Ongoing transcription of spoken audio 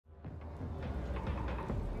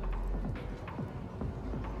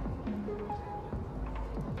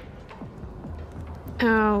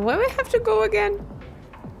Where we have to go again?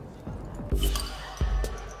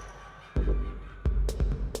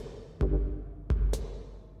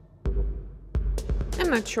 I'm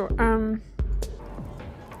not sure.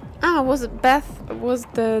 Was it Beth? Was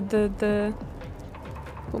the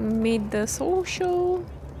who made the social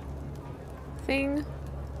thing?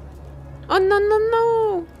 Oh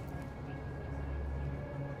no!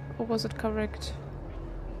 Or was it correct?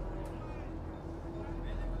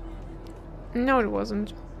 No, it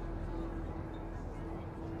wasn't.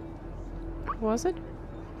 Was it?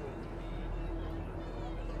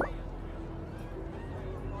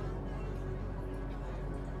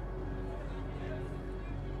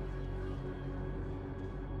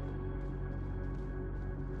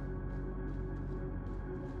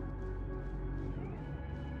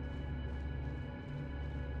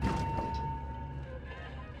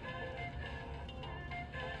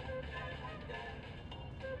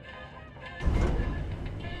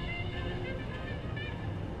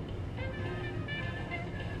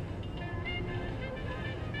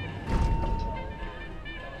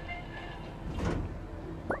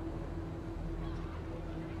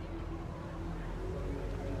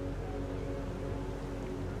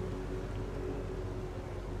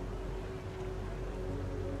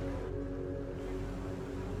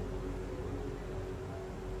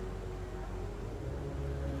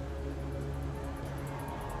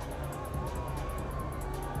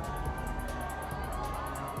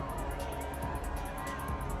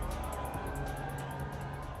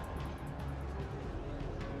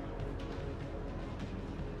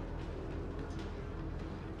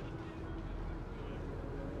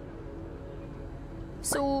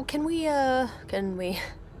 So, can we...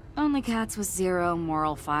 Only cats with 0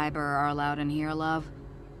 moral fiber are allowed in here, love.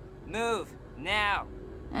 Move, now!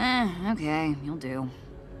 Okay, you'll do.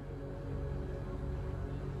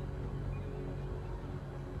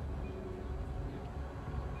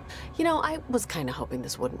 You know, I was kinda hoping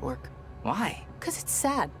this wouldn't work. Why? 'Cause it's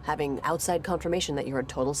sad, having outside confirmation that you're a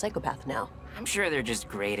total psychopath now. I'm sure they're just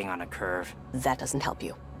grading on a curve. That doesn't help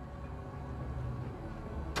you.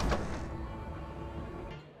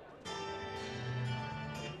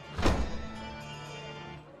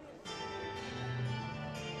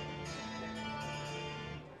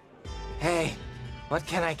 Hey, what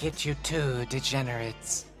can I get you two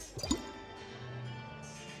degenerates?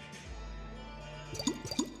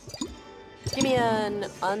 Give me an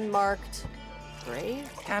unmarked grave?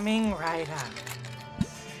 Coming right up.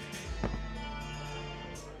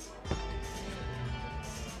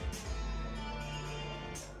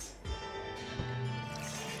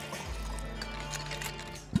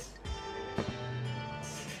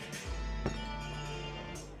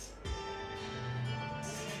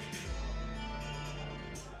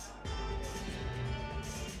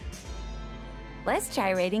 Less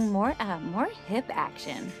gyrating, more hip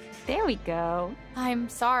action. There we go. I'm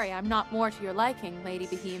sorry I'm not more to your liking, Lady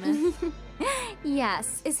Behemoth.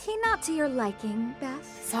 Yes. Is he not to your liking,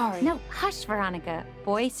 Beth? Sorry. No, hush, Veronica.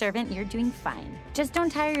 Boy servant, you're doing fine. Just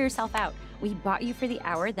don't tire yourself out. We bought you for the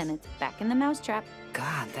hour, then it's back in the mousetrap.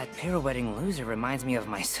 God, that pirouetting loser reminds me of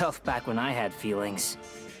myself back when I had feelings.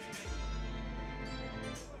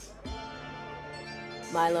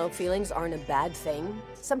 Milo, feelings aren't a bad thing.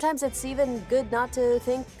 Sometimes it's even good not to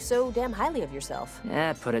think so damn highly of yourself.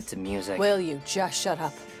 Yeah, put it to music. Will you just shut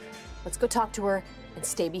up? Let's go talk to her and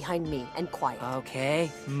stay behind me and quiet.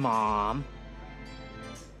 Okay, Mom.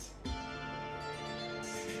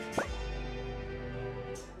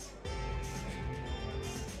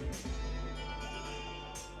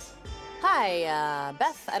 Hi,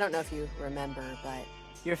 Beth. I don't know if you remember, but...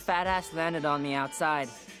 Your fat ass landed on me outside.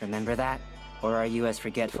 Remember that? Or are you as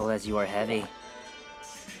forgetful as you are heavy?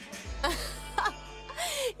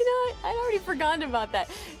 You know, I'd already forgotten about that.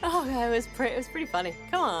 Oh, it was pretty funny.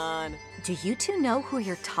 Come on. Do you two know who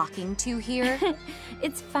you're talking to here?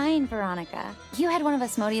 It's fine, Veronica. You had one of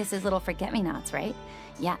Asmodeus's little forget-me-nots, right?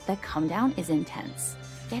 Yeah, the come down is intense.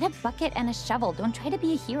 Get a bucket and a shovel. Don't try to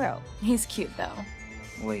be a hero. He's cute, though.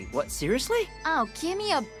 Wait, what, seriously? Oh, give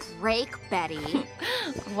me a break, Betty.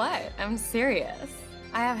 What? I'm serious.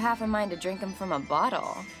 I have half a mind to drink him from a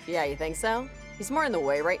bottle. Yeah, you think so? He's more in the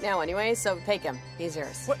way right now anyway, so take him. He's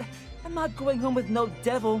yours. What? I'm not going home with no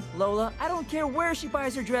devil, Lola. I don't care where she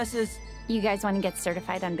buys her dresses. You guys want to get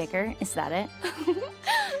certified on Bicker? Is that it?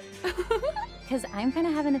 Because I'm kind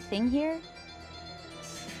of having a thing here.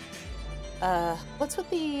 What's with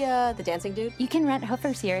the dancing dude? You can rent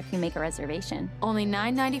hoofers here if you make a reservation. Only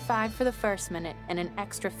 $9.95 for the first minute, and an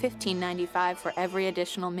extra $15.95 for every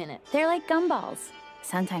additional minute. They're like gumballs.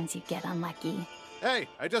 Sometimes you get unlucky. Hey,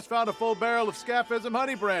 I just found a full barrel of Scaphism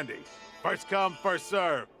honey brandy. First come, first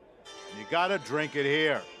serve. You gotta drink it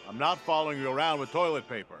here. I'm not following you around with toilet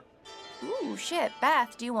paper. Ooh, shit.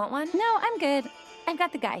 Beth, do you want one? No, I'm good. I've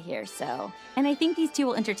got the guy here, so... And I think these two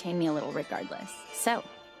will entertain me a little regardless. So,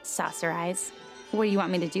 saucer eyes, what do you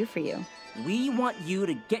want me to do for you? We want you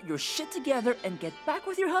to get your shit together and get back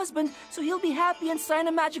with your husband so he'll be happy and sign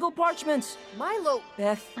a magical parchment. Milo!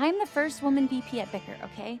 Beth. I'm the first woman VP at Bicker,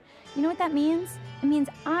 okay? You know what that means? It means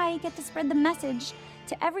I get to spread the message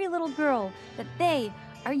to every little girl that they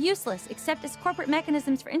are useless except as corporate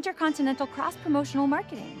mechanisms for intercontinental cross-promotional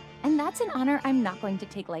marketing. And that's an honor I'm not going to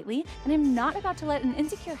take lightly, and I'm not about to let an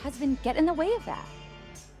insecure husband get in the way of that.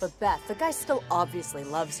 But Beth, the guy still obviously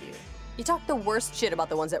loves you. You talk the worst shit about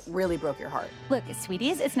the ones that really broke your heart. Look,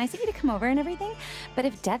 sweeties, it's nice of you to come over and everything, but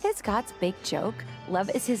if death is God's big joke,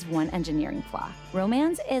 love is his one engineering flaw.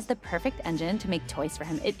 Romance is the perfect engine to make toys for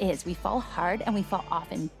him. It is. We fall hard and we fall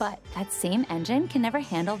often, but that same engine can never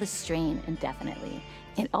handle the strain indefinitely.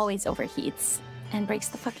 It always overheats and breaks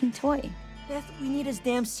the fucking toy. Beth, we need his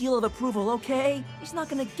damn seal of approval, okay? He's not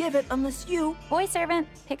gonna give it unless you... Boy servant,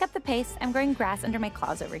 pick up the pace. I'm growing grass under my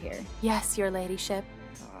claws over here. Yes, your ladyship.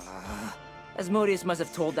 Asmodeus must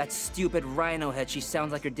have told that stupid rhino head she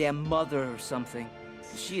sounds like her damn mother or something.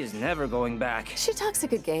 She is never going back. She talks a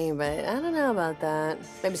good game, but I don't know about that.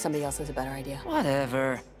 Maybe somebody else has a better idea.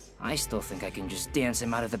 Whatever. I still think I can just dance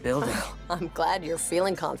him out of the building. I'm glad you're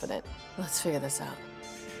feeling confident. Let's figure this out.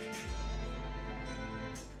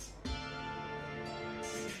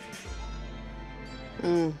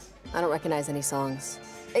 I don't recognize any songs.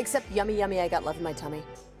 Except Yummy Yummy, I Got Love in My Tummy.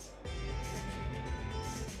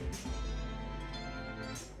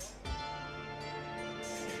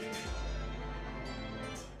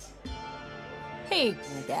 Hey,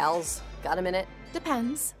 Gals, got a minute?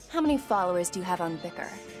 depends. How many followers do you have on Bicker?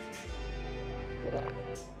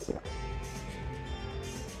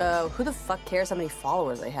 Who the fuck cares how many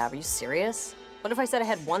followers I have? Are you serious? What if I said I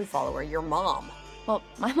had one follower, your mom? Well,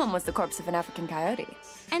 my mom was the corpse of an African coyote.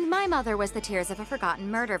 And my mother was the tears of a forgotten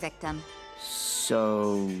murder victim.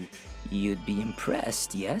 So... you'd be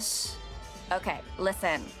impressed, yes? Okay,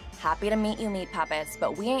 listen. Happy to meet you, meat puppets,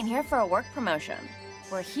 but we ain't here for a work promotion.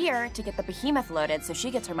 We're here to get the behemoth loaded so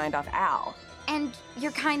she gets her mind off Al. And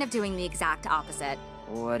you're kind of doing the exact opposite.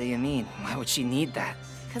 What do you mean? Why would she need that?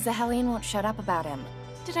 Because the Hellion won't shut up about him.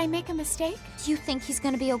 Did I make a mistake? Do you think he's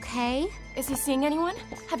gonna be okay? Is he seeing anyone?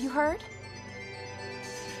 Have you heard?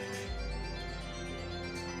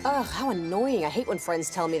 Ugh, how annoying. I hate when friends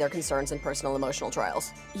tell me their concerns and personal emotional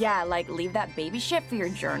trials. Yeah, like leave that baby shit for your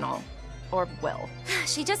journal. Or will.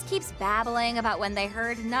 She just keeps babbling about when they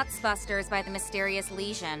heard Nutsbusters by the mysterious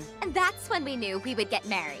Legion. And that's when we knew we would get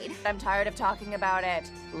married. I'm tired of talking about it.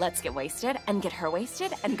 Let's get wasted and get her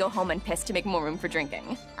wasted and go home and piss to make more room for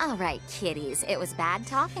drinking. All right, kiddies. It was bad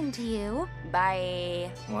talking to you. Bye.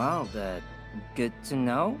 Well, good to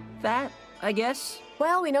know that, I guess.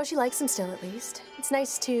 Well, we know she likes him still, at least. It's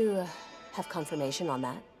nice to have confirmation on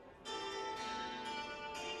that.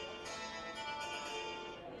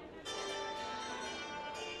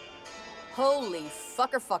 Holy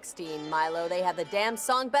fuckstein, Milo. They have the damn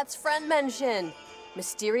song Beth's friend mentioned.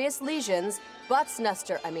 Mysterious Legions,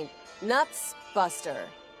 Nutsbuster.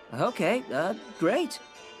 Okay, great.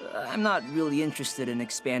 I'm not really interested in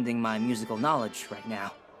expanding my musical knowledge right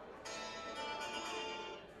now.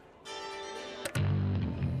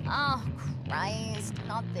 Oh, Christ.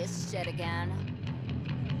 Not this shit again.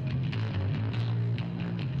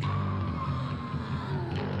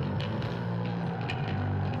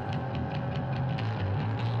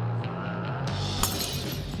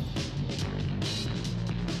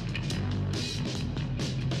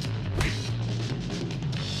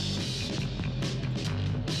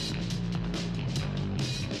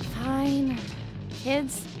 Fine.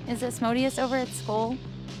 Kids, is Asmodeus over at school?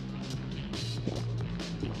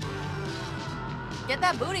 Get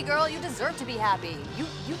that booty, girl. You deserve to be happy.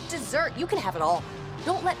 You can have it all.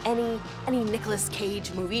 Don't let any Nicolas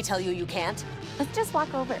Cage movie tell you can't. Let's just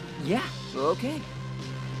walk over. Yeah, okay.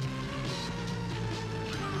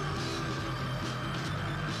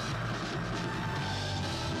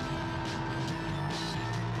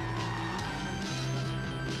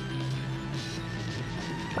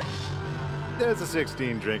 There's a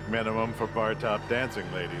 16-drink minimum for bar-top dancing,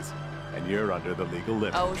 ladies. And you're under the legal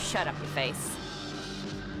limit. Oh, shut up, your face.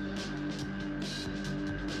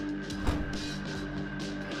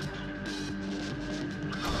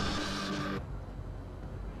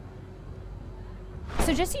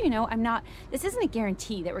 So just so you know, this isn't a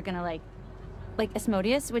guarantee that we're gonna, like Like,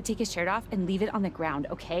 Asmodeus would take his shirt off and leave it on the ground,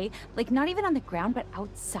 okay? Like, not even on the ground, but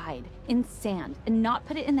outside, in sand, and not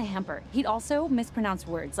put it in the hamper. He'd also mispronounce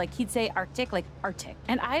words. Like, he'd say Arctic, like Arctic.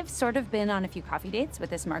 And I've sort of been on a few coffee dates with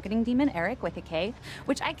this marketing demon, Eric, with a K,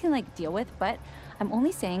 which I can, like, deal with, but I'm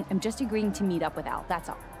only saying I'm just agreeing to meet up with Al, that's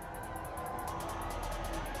all.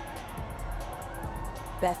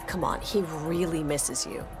 Beth, come on, he really misses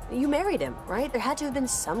you. You married him, right? There had to have been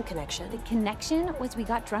some connection. The connection was we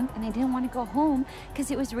got drunk and I didn't want to go home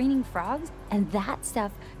because it was raining frogs, and that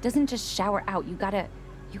stuff doesn't just shower out. You gotta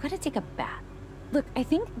take a bath. Look, I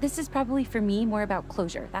think this is probably for me more about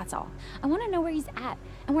closure, that's all. I want to know where he's at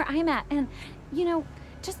and where I'm at, and, you know,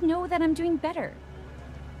 just know that I'm doing better.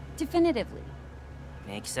 Definitively.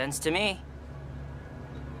 Makes sense to me.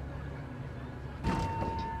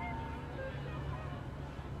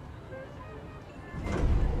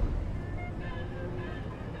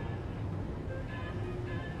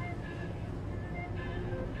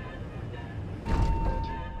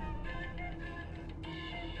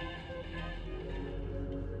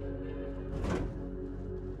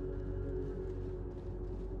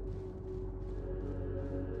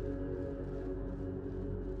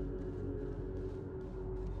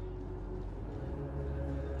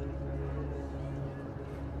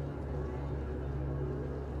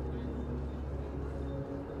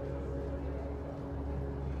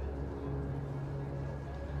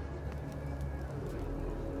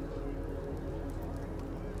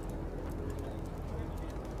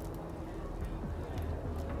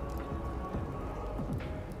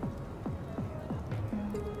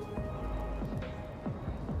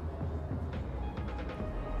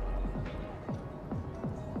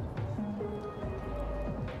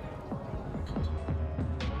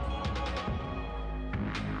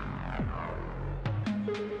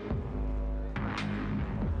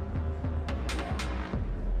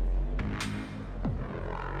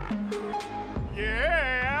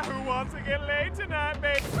 Yeah, who wants to get laid tonight,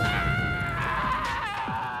 baby?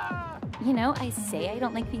 You know, I say I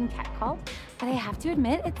don't like being catcalled, but I have to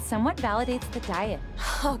admit it somewhat validates the diet.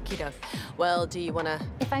 Okie doke. Well, do you wanna...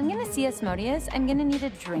 If I'm gonna see Asmodeus, I'm gonna need a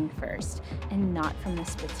drink first, and not from the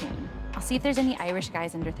spittoon. I'll see if there's any Irish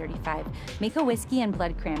guys under 35. Make a whiskey and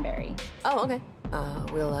blood cranberry. Oh, okay.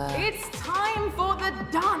 It's time for the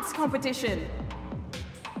dance competition!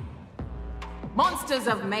 Monsters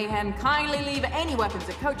of Mayhem, kindly leave any weapons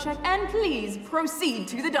at coat check and please proceed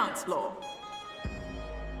to the dance floor.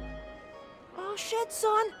 Oh shit,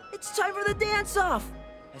 son! It's time for the dance-off!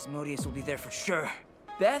 Asmodeus will be there for sure.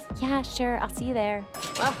 Beth? Yeah, sure. I'll see you there.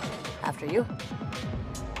 Well, after you.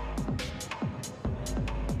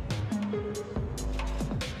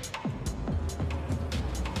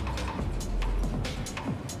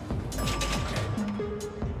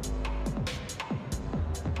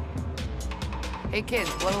 Hey kids,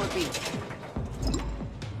 what'll it be?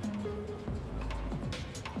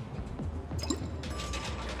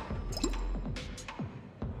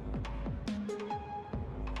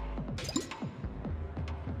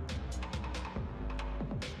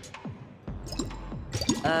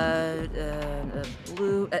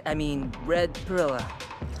 Red Perilla.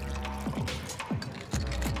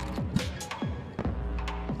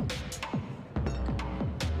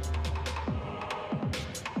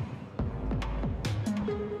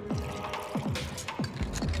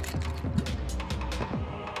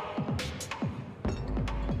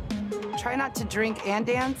 Try not to drink and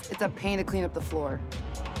dance. It's a pain to clean up the floor.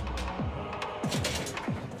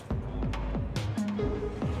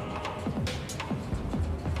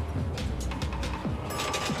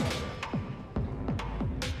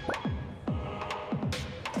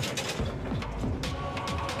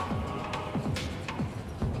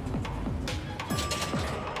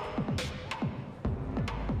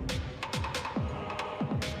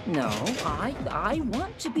 No, I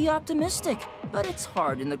want to be optimistic, but it's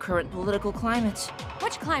hard in the current political climate.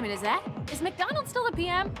 Which climate is that? Is McDonald's still a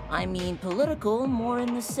PM? I mean political more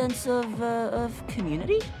in the sense of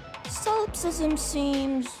community? Solipsism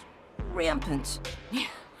seems rampant.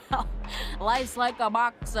 Well, life's like a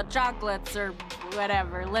box of chocolates or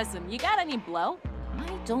whatever. Listen, you got any blow?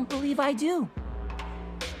 I don't believe I do.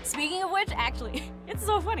 Speaking of which, actually, it's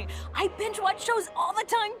so funny. I binge watch shows all the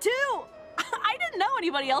time, too! I didn't know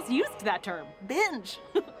anybody else used that term. Binge.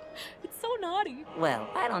 It's so naughty. Well,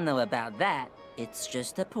 I don't know about that. It's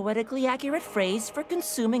just a poetically accurate phrase for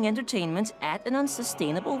consuming entertainment at an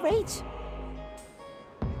unsustainable rate.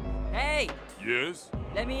 Hey! Yes?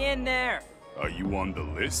 Let me in there! Are you on the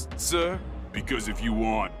list, sir? Because if you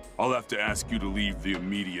aren't, I'll have to ask you to leave the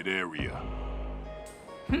immediate area.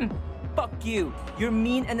 fuck you. You're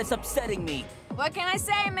mean and it's upsetting me. What can I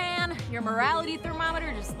say, man? Your morality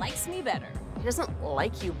thermometer just likes me better. He doesn't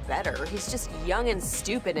like you better. He's just young and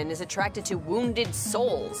stupid and is attracted to wounded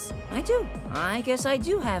souls. I do. I guess I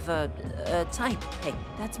do have a type. Hey,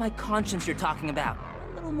 that's my conscience you're talking about.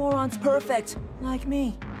 A little moron's perfect, like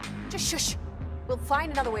me. Just shush. We'll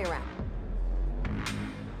find another way around.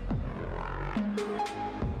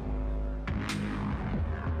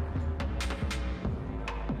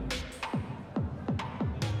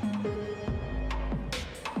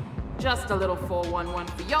 Just a little 411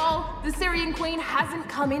 for y'all. The Syrian Queen hasn't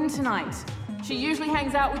come in tonight. She usually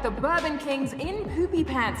hangs out with the Bourbon Kings in Poopy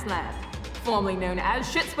Pants Land, formerly known as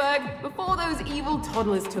Schittsburg, before those evil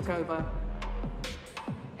toddlers took over.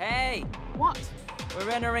 Hey! What? We're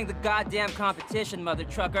entering the goddamn competition, mother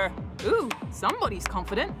trucker. Ooh, somebody's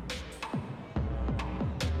confident.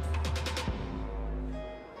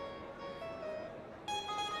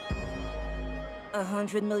 A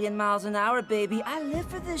 100 million miles an hour, baby. I live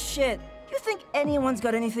for this shit. You think anyone's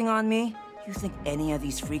got anything on me? You think any of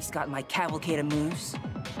these freaks got my cavalcade of moves?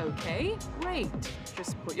 Okay, great.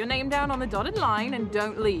 Just put your name down on the dotted line and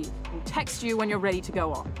don't leave. We'll text you when you're ready to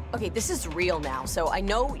go on. Okay, this is real now, so I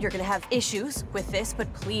know you're gonna have issues with this,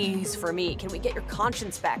 but please, for me, can we get your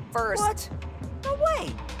conscience back first? What? No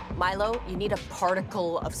way! Milo, you need a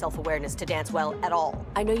particle of self-awareness to dance well at all.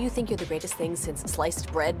 I know you think you're the greatest thing since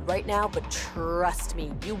sliced bread right now, but trust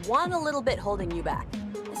me, you want a little bit holding you back.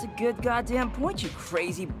 That's a good goddamn point, you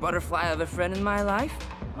crazy butterfly of a friend in my life.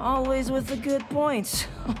 Always with the good points.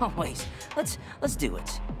 Always. Let's do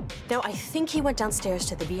it. No, I think he went downstairs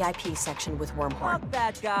to the VIP section with Wormhorn. Fuck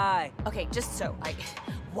that guy. Okay, just so,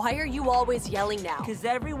 why are you always yelling now? Because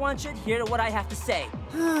everyone should hear what I have to say.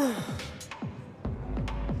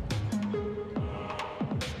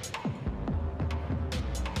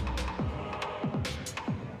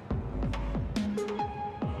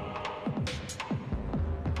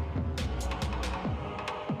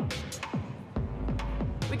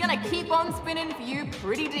 Keep on spinning for you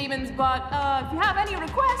pretty demons, but if you have any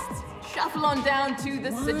requests, shuffle on down to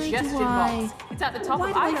the suggestion box. It's at the top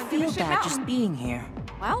of I feel bad just being here?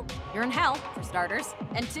 Well, you're in hell, for starters.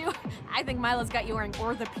 And two, I think Milo's got you wearing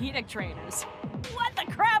orthopedic trainers. What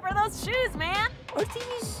the crap are those shoes, man? Are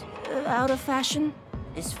these out of fashion?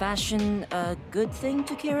 Is fashion a good thing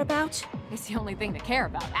to care about? It's the only thing to care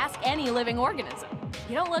about. Ask any living organism.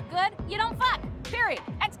 You don't look good, you don't fuck. Period.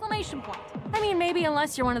 Exclamation point. I mean, maybe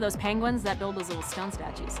unless you're one of those penguins that build those little stone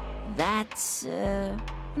statues. That's,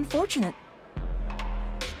 unfortunate.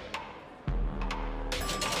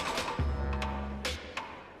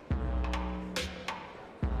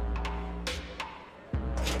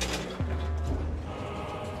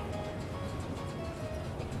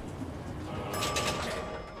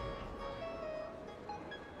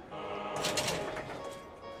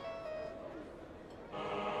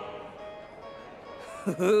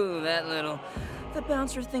 Ooh, that little... The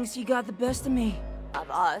bouncer thinks he got the best of me.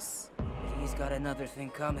 Of us? He's got another thing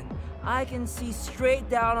coming. I can see straight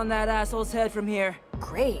down on that asshole's head from here.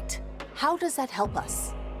 Great. How does that help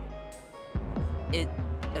us? It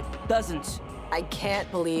doesn't. I can't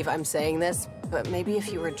believe I'm saying this, but maybe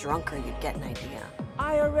if you were drunker, you'd get an idea.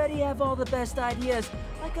 I already have all the best ideas,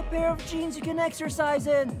 like a pair of jeans you can exercise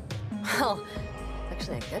in. Well,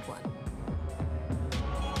 actually a good one.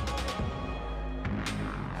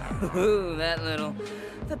 Ooh, that little...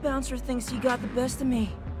 The bouncer thinks he got the best of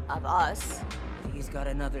me. Of us? He's got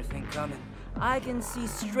another thing coming. I can see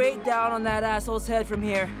straight down on that asshole's head from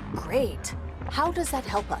here. Great. How does that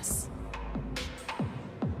help us?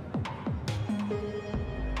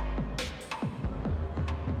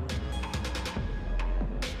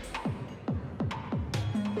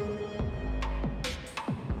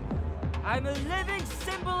 I'm a living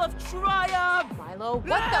symbol of triumph! Milo, what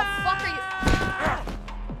the fuck are you...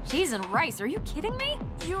 Cheese and rice, are you kidding me?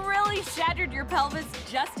 You really shattered your pelvis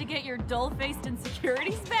just to get your dull-faced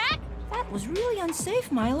insecurities back? That was really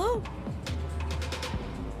unsafe, Milo.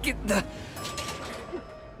 Give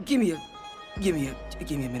me a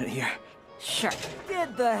minute here. Sure.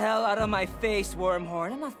 Get the hell out of my face,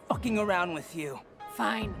 Wormhorn. I'm not fucking around with you.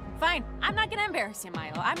 Fine, fine. I'm not gonna embarrass you,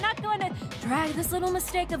 Milo. I'm not going to drag this little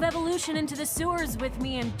mistake of evolution into the sewers with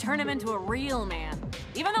me and turn him into a real man.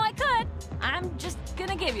 Even though I could, I'm just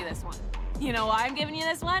gonna give you this one. You know why I'm giving you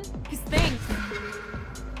this one? Because things...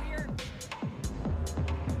 weird.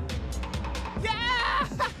 Yeah!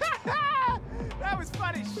 That was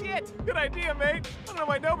funny shit! Good idea, mate. I don't know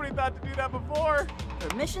why nobody thought to do that before.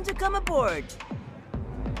 Permission to come aboard.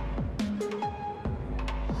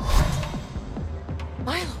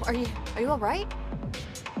 Milo, are you all right?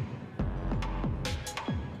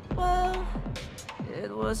 Well,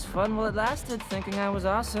 was fun while it lasted, thinking I was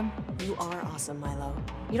awesome. You are awesome, Milo.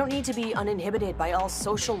 You don't need to be uninhibited by all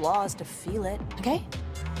social laws to feel it, okay?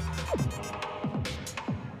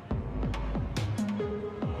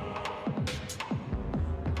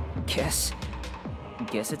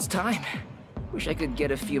 Guess it's time. Wish I could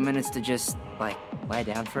get a few minutes to just, like, lie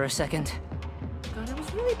down for a second. God, I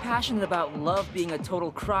was really passionate about love being a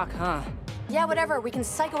total crock, huh? Yeah, whatever. We can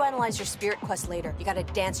psychoanalyze your spirit quest later. You gotta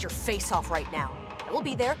dance your face off right now. I will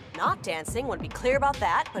be there, not dancing, want to be clear about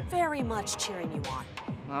that, but very much cheering you on.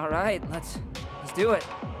 All right, let's do it.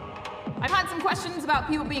 I've had some questions about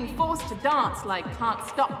people being forced to dance, like can't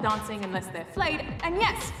stop dancing unless they're flayed, and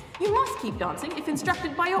yes, you must keep dancing if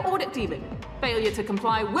instructed by your audit demon. Failure to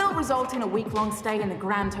comply will result in a week-long stay in the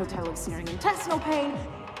Grand Hotel of Searing Intestinal Pain,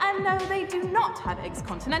 and no, they do not have eggs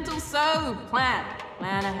continental, so plan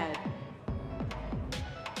ahead.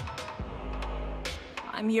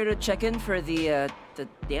 I'm here to check in for the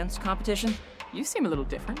dance competition. You seem a little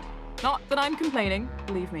different. Not that I'm complaining,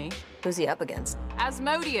 believe me. Who's he up against?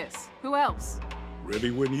 Asmodeus. Who else? Ready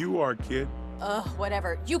when you are, kid.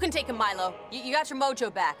 Whatever. You can take him, Milo. You got your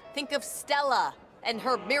mojo back. Think of Stella and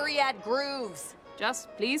her myriad grooves. Just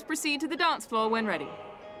please proceed to the dance floor when ready.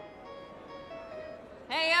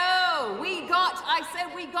 Hey-o! I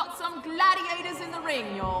said we got some gladiators in the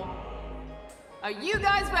ring, y'all. Are you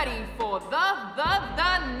guys ready for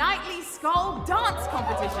the Nightly Skull Dance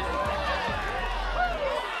Competition?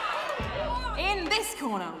 In this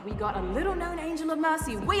corner, we got a little-known angel of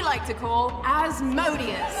mercy we like to call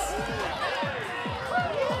Asmodeus.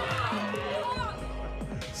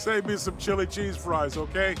 Save me some chili cheese fries,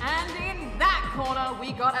 okay? And in that corner,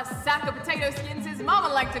 we got a sack of potato skins his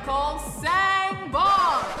mama liked to call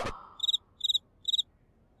Sang-Bong.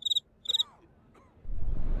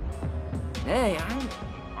 Hey,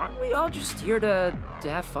 aren't we all just here to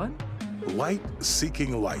have fun? Light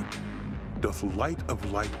seeking light. Doth light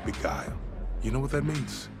of light beguile. You know what that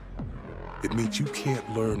means? It means you can't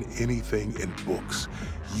learn anything in books.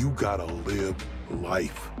 You gotta live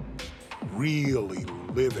life. Really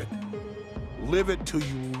live it. Live it till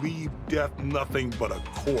you leave death nothing but a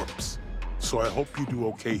corpse. So I hope you do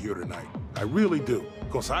okay here tonight. I really do,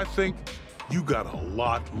 because I think you got a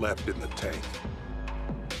lot left in the tank.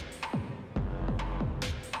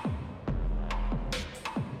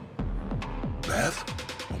 Beth?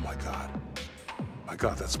 Oh my God. My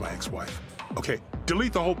God, that's my ex-wife. Okay,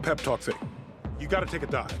 delete the whole pep talk thing. You gotta take a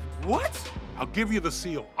dive. What? I'll give you the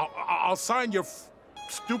seal. I'll sign your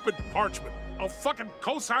stupid parchment. I'll fucking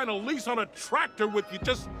co-sign a lease on a tractor with you.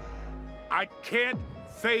 I can't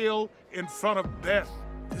fail in front of Beth.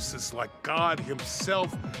 This is like God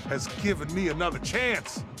himself has given me another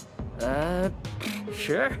chance.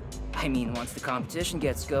 Sure. I mean, once the competition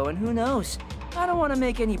gets going, who knows? I don't want to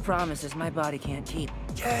make any promises my body can't keep.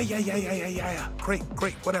 Yeah. Great,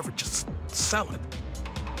 whatever. Just sell it.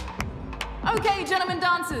 Okay, gentlemen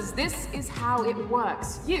dancers, this is how it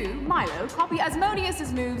works. You, Milo, copy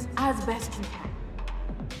Asmodeus's moves as best you can.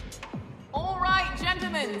 All right,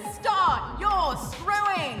 gentlemen, start your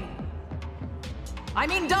screwing. I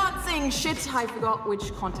mean dancing, shit, I forgot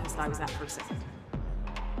which contest I was at for a second.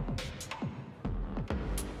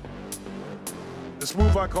 This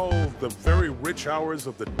move I call the very rich hours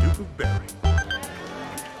of the Duke of Berry.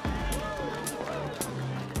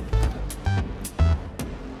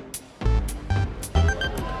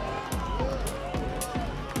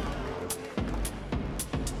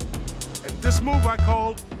 And this move I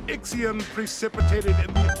call Ixion precipitated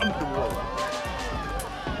in the underworld.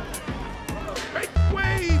 Make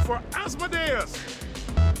way for Asmodeus!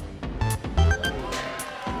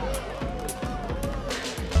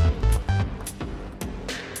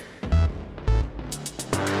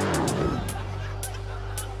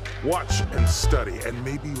 Watch and study and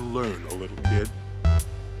maybe learn a little, kid.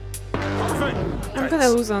 Perfect! I'm gonna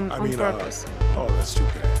lose on purpose. Oh, that's too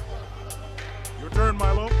bad. Your turn,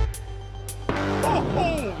 Milo.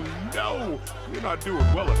 Oh, no! You're not doing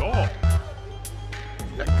well at all.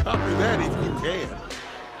 Yeah, copy that if you can.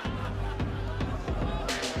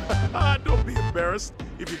 Don't be embarrassed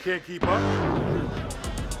if you can't keep up.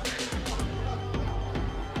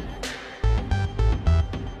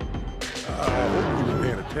 I hope you were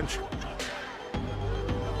paying attention.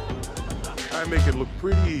 I make it look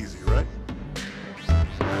pretty easy, right?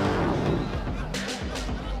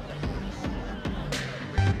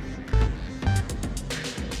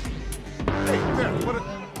 Hey, Beth,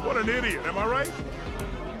 what an idiot, am I right?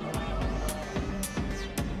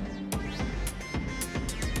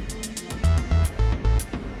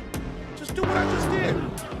 Just do what I just did.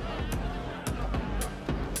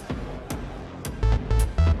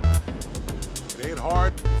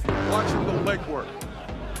 Hard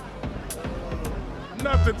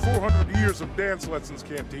than 400 years of dance lessons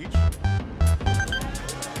can't teach.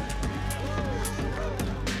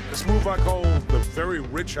 This move I call the very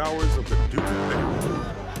rich hours of the Duke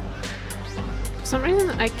of. For some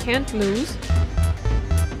reason, I can't lose.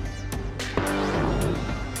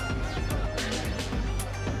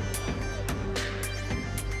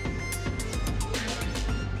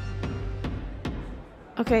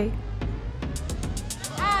 Okay.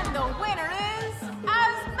 And the winner is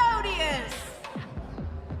Asmodeus!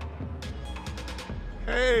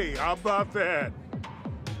 Hey, how about that?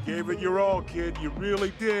 Gave it your all, kid. You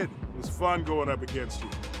really did. It was fun going up against you.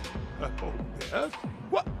 Oh, Beth?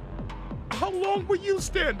 What? How long were you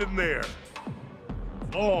standing there?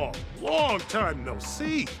 Long time no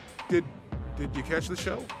see. Did you catch the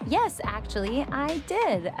show? Yes, actually, I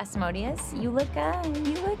did, Asmodeus. You look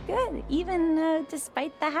good, even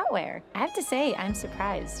despite the hat wear. I have to say, I'm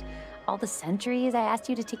surprised. All the centuries I asked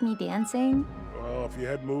you to take me dancing. Well, if you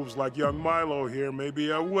had moves like young Milo here,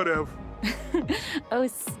 maybe I would have. Oh,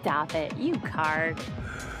 stop it, you card.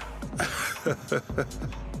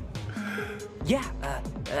 Yeah,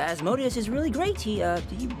 Asmodeus is really great. He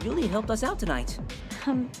really helped us out tonight.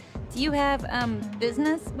 Do you have,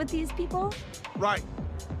 business with these people? Right,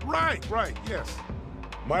 yes.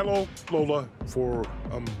 Milo, Lola, for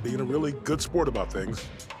being a really good sport about things.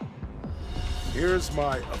 Here's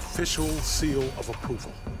my official seal of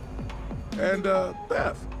approval. And,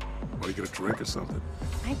 Beth, want to get a drink or something?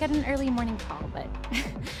 I got an early morning call, but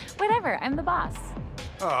whatever, I'm the boss.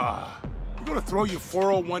 You gonna throw your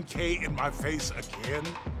 401k in my face again?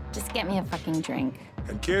 Just get me a fucking drink.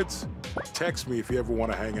 And kids, text me if you ever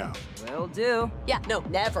want to hang out. Will do. Yeah, no,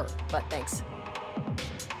 never, but thanks.